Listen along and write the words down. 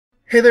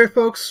Hey there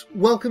folks,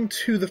 welcome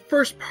to the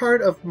first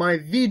part of my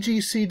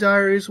VGC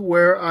Diaries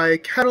where I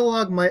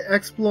catalog my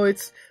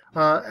exploits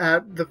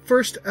at the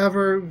first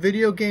ever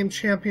video game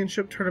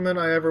championship tournament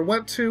I ever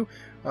went to,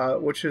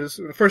 which is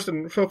the first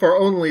and so far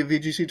only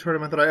VGC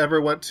tournament that I ever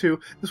went to.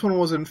 This one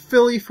was in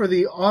Philly for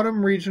the Autumn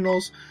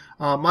Regionals.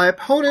 My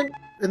opponent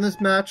in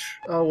this match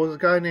was a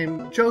guy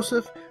named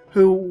Joseph,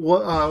 who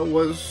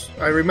was,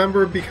 I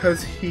remember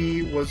because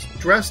he was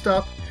dressed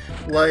up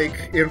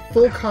like in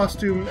full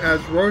costume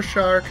as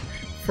Rorschach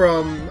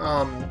from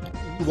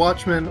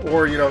Watchmen,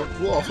 or, you know,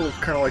 also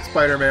kind of like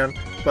Spider-Man,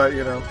 but,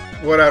 you know,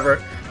 whatever.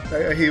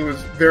 He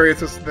was very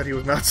insistent that he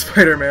was not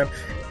Spider-Man.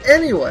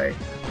 Anyway,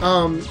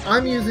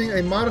 I'm using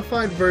a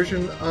modified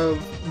version of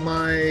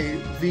my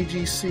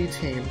VGC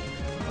team,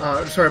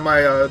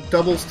 my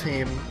doubles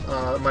team,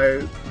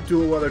 my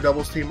dual weather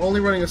doubles team,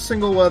 only running a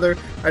single weather.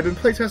 I've been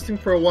playtesting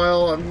for a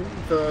while on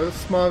the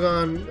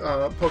Smogon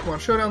Pokemon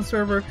Showdown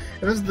server,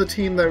 and this is the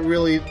team that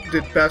really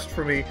did best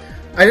for me.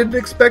 I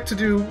expected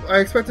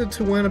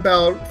to win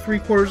about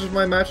 3/4 of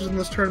my matches in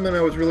this tournament.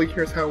 I was really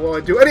curious how well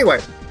I'd do.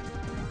 Anyway,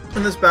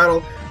 in this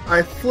battle,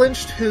 I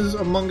flinched his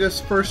Among Us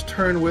first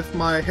turn with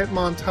my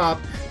Hitmontop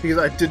because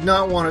I did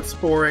not want it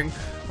sporing.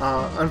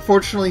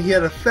 Unfortunately, he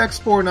had Effect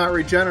Spore, not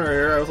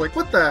Regenerator. I was like,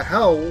 what the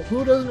hell?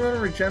 Who doesn't run a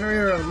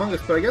Regenerator on Among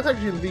Us? But I guess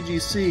actually in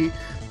VGC,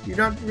 you're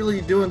not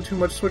really doing too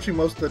much switching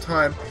most of the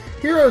time.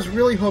 Here I was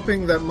really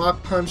hoping that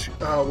Mach Punch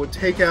would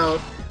take out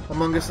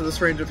Among Us at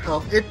this range of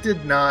health. It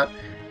did not.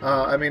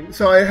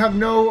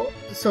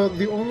 So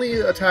the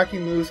only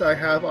attacking moves I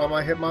have on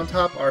my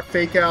Hitmontop are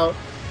Fake Out,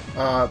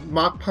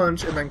 Mach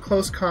Punch, and then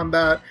Close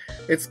Combat.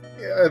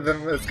 Then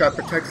it's got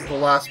Protect as the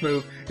last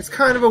move. It's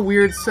kind of a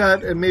weird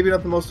set, and maybe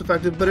not the most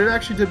effective, but it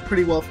actually did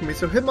pretty well for me.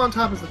 So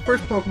Hitmontop is the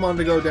first Pokemon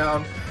to go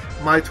down.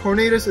 My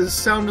Tornadus is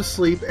sound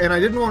asleep, and I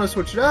didn't want to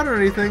switch it out or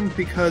anything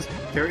because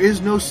there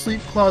is no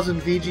Sleep Clause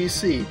in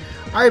VGC.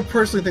 I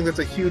personally think that's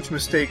a huge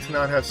mistake to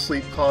not have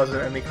Sleep Clause in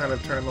any kind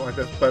of tournament like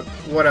this, but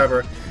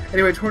whatever.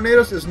 Anyway,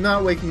 Tornadus is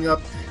not waking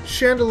up.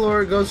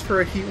 Chandelure goes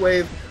for a Heat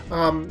Wave.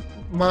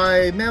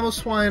 My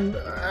Mamoswine,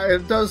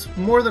 it does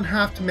more than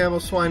half to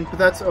Mamoswine, but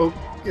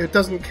it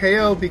doesn't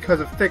KO because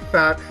of Thick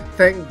Fat.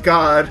 Thank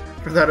God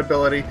for that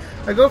ability.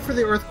 I go for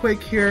the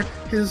Earthquake here.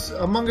 His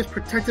Among Us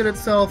protected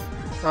itself,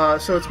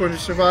 so it's going to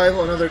survive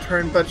another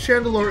turn, but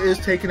Chandelure is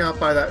taken out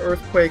by that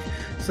Earthquake,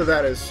 so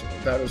that is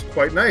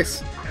quite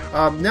nice.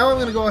 Now I'm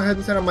going to go ahead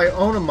and send out my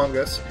own Among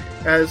Us,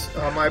 as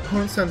my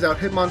opponent sends out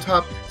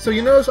Hitmontop. So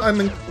you notice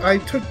I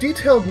took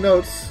detailed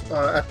notes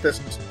at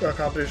this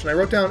competition. I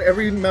wrote down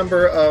every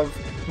member of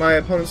my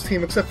opponent's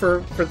team except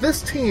for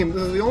this team.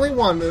 This is the only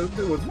one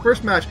that was the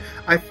first match.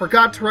 I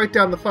forgot to write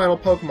down the final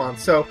Pokemon,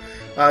 so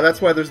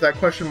that's why there's that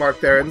question mark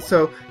there. And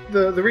so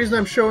the reason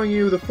I'm showing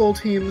you the full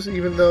teams,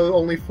 even though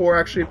only 4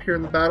 actually appear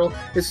in the battle,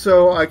 is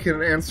so I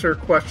can answer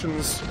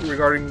questions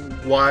regarding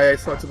why I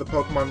selected the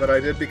Pokemon that I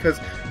did, because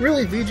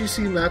really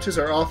VGC matches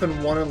are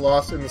often won and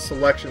lost in the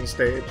selection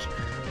stage.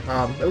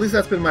 At least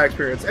that's been my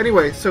experience.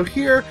 Anyway, so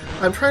here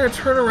I'm trying to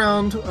turn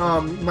around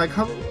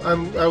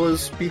I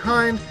was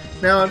behind.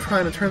 Now I'm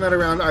trying to turn that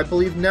around. I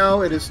believe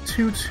now it is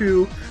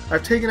 2-2.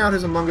 I've taken out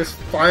his Among Us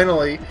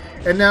finally,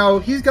 and now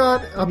he's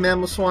got a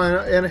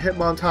Mamoswine and a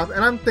Hitmontop,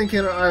 and I'm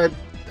thinking I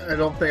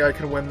don't think I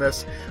can win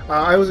this.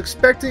 I was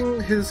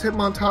expecting his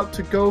Hitmontop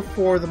to go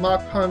for the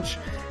Mach Punch.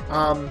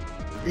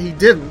 He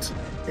didn't,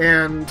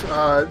 and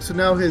so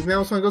now his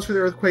Mamoswine goes for the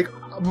Earthquake.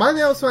 My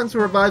Mamoswine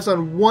survives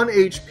on 1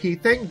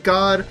 HP. Thank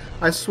God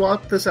I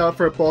swapped this out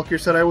for a bulkier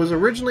set. I was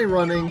originally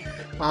running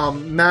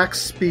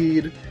Max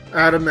Speed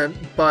Adamant,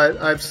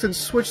 but I've since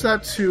switched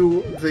that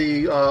to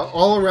the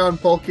all-around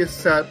bulkiest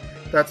set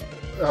that's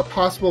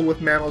possible with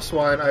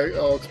Mamoswine.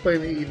 I'll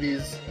explain the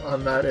EVs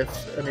on that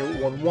if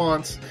anyone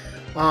wants.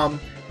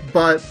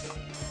 But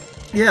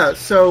yeah,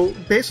 so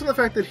based on the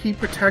fact that he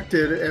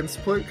protected and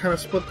kind of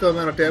split the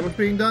amount of damage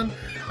being done,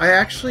 I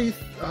actually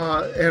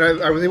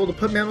I was able to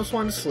put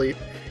Mamoswine to sleep.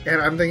 And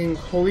I'm thinking,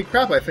 holy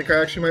crap, I think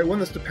I actually might win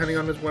this depending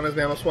on when his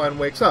Mamoswine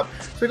wakes up.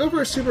 So I go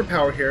for a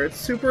superpower here. It's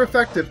super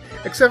effective,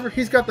 except for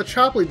he's got the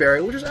Chopley Berry,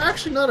 which is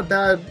actually not a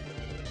bad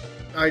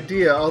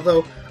idea,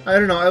 although, I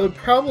don't know, I would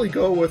probably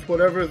go with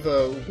whatever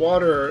the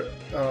water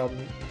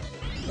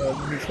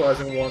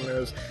neutralizing one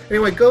is.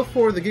 Anyway, go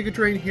for the Giga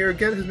Drain here,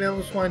 get his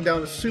Mamoswine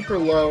down to super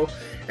low,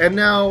 and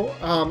now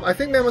I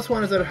think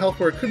Mamoswine is at a health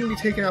where it couldn't be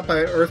taken out by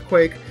an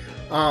Earthquake,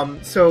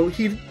 so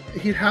he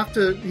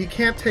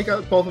can't take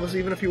out both of us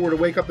even if he were to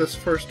wake up this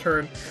first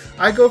turn.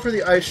 I go for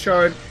the Ice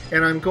Shard,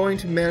 and I'm going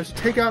to manage to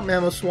take out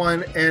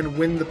Mamoswine and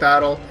win the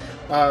battle.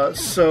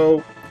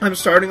 So I'm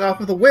starting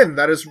off with a win.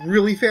 That is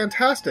really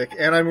fantastic,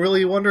 and I'm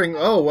really wondering,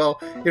 oh, well,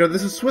 you know,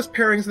 this is Swiss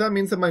pairing, so that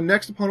means that my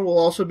next opponent will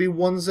also be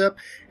 1-zip,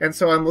 and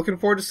so I'm looking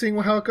forward to seeing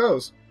how it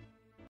goes.